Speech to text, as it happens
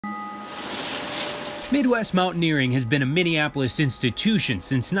Midwest mountaineering has been a Minneapolis institution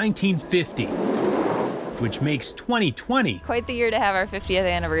since 1950, which makes 2020 quite the year to have our 50th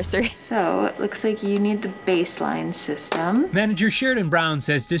anniversary. So it looks like you need the baseline system. Manager Sheridan Brown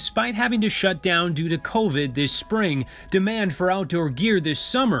says despite having to shut down due to COVID this spring, demand for outdoor gear this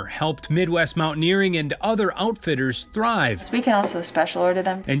summer helped Midwest mountaineering and other outfitters thrive. So we can also special order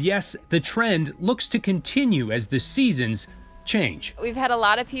them. And yes, the trend looks to continue as the seasons change. We've had a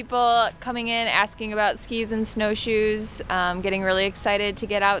lot of people coming in asking about skis and snowshoes, getting really excited to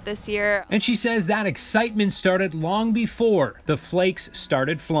get out this year. And she says that excitement started long before the flakes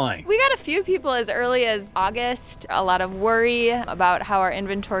started flying. We got a few people as early as August, a lot of worry about how our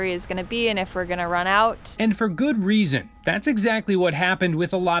inventory is going to be and if we're going to run out. And for good reason. That's exactly what happened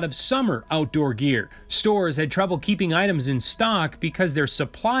with a lot of summer outdoor gear. Stores had trouble keeping items in stock because their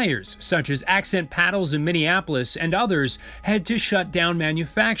suppliers, such as Accent Paddles in Minneapolis and others, had to shut down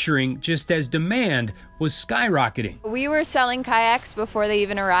manufacturing just as demand was skyrocketing. We were selling kayaks before they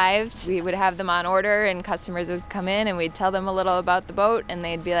even arrived. We would have them on order and customers would come in and we'd tell them a little about the boat and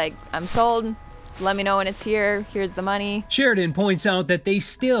they'd be like, I'm sold. Let me know when it's here. Here's the money. Sheridan points out that they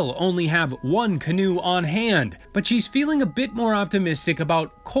still only have one canoe on hand, but she's feeling a bit more optimistic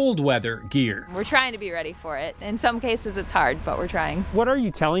about cold weather gear. We're trying to be ready for it. In some cases it's hard, but we're trying. What are you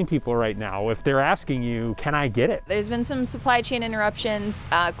telling people right now if they're asking you, can I get it? There's been some supply chain interruptions.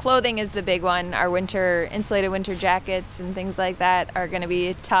 Clothing is the big one. Our insulated winter jackets and things like that are going to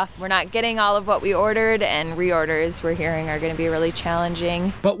be tough. We're not getting all of what we ordered, and reorders we're hearing are going to be really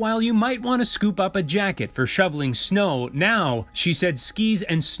challenging. But while you might want to scoop up a jacket for shoveling snow now, she said skis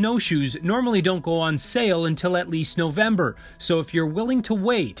and snowshoes normally don't go on sale until at least November. So if you're willing to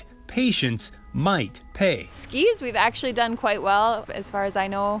wait, patience might pay. Skis we've actually done quite well. As far as I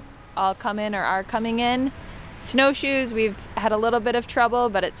know, all come in or are coming in. Snowshoes we've had a little bit of trouble,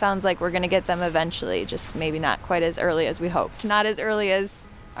 but it sounds like we're going to get them eventually, just maybe not quite as early as we hoped. Not as early as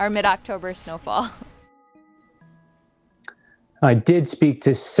our mid-October snowfall. I did speak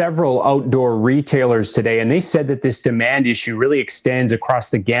to several outdoor retailers today, and they said that this demand issue really extends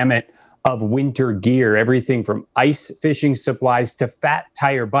across the gamut of winter gear, everything from ice fishing supplies to fat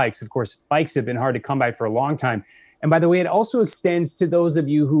tire bikes. Of course, bikes have been hard to come by for a long time. And by the way, it also extends to those of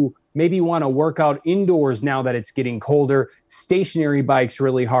you who maybe want to work out indoors now that it's getting colder. Stationary bikes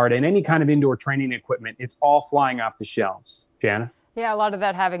really hard, and any kind of indoor training equipment, it's all flying off the shelves. Jana? Yeah, a lot of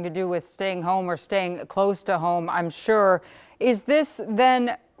that having to do with staying home or staying close to home, I'm sure. Is this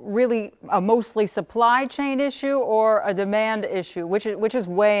then really a mostly supply chain issue or a demand issue, which is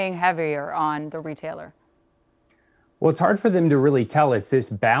weighing heavier on the retailer? Well, it's hard for them to really tell. It's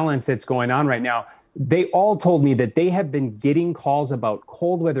this balance that's going on right now. They all told me that they have been getting calls about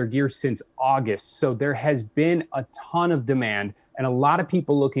cold weather gear since August. So there has been a ton of demand and a lot of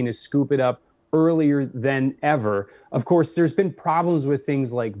people looking to scoop it up earlier than ever. Of course, there's been problems with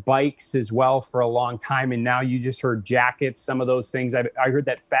things like bikes as well for a long time. And now you just heard jackets, some of those things. I heard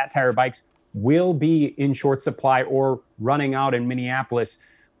that fat tire bikes will be in short supply or running out in Minneapolis.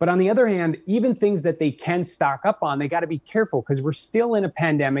 But on the other hand, even things that they can stock up on, they got to be careful because we're still in a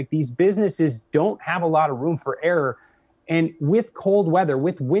pandemic. These businesses don't have a lot of room for error. And with cold weather,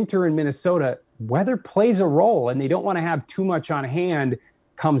 with winter in Minnesota, weather plays a role, and they don't want to have too much on hand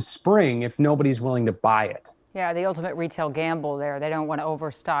come spring if nobody's willing to buy it. Yeah, the ultimate retail gamble there. They don't want to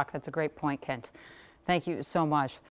overstock. That's a great point, Kent. Thank you so much.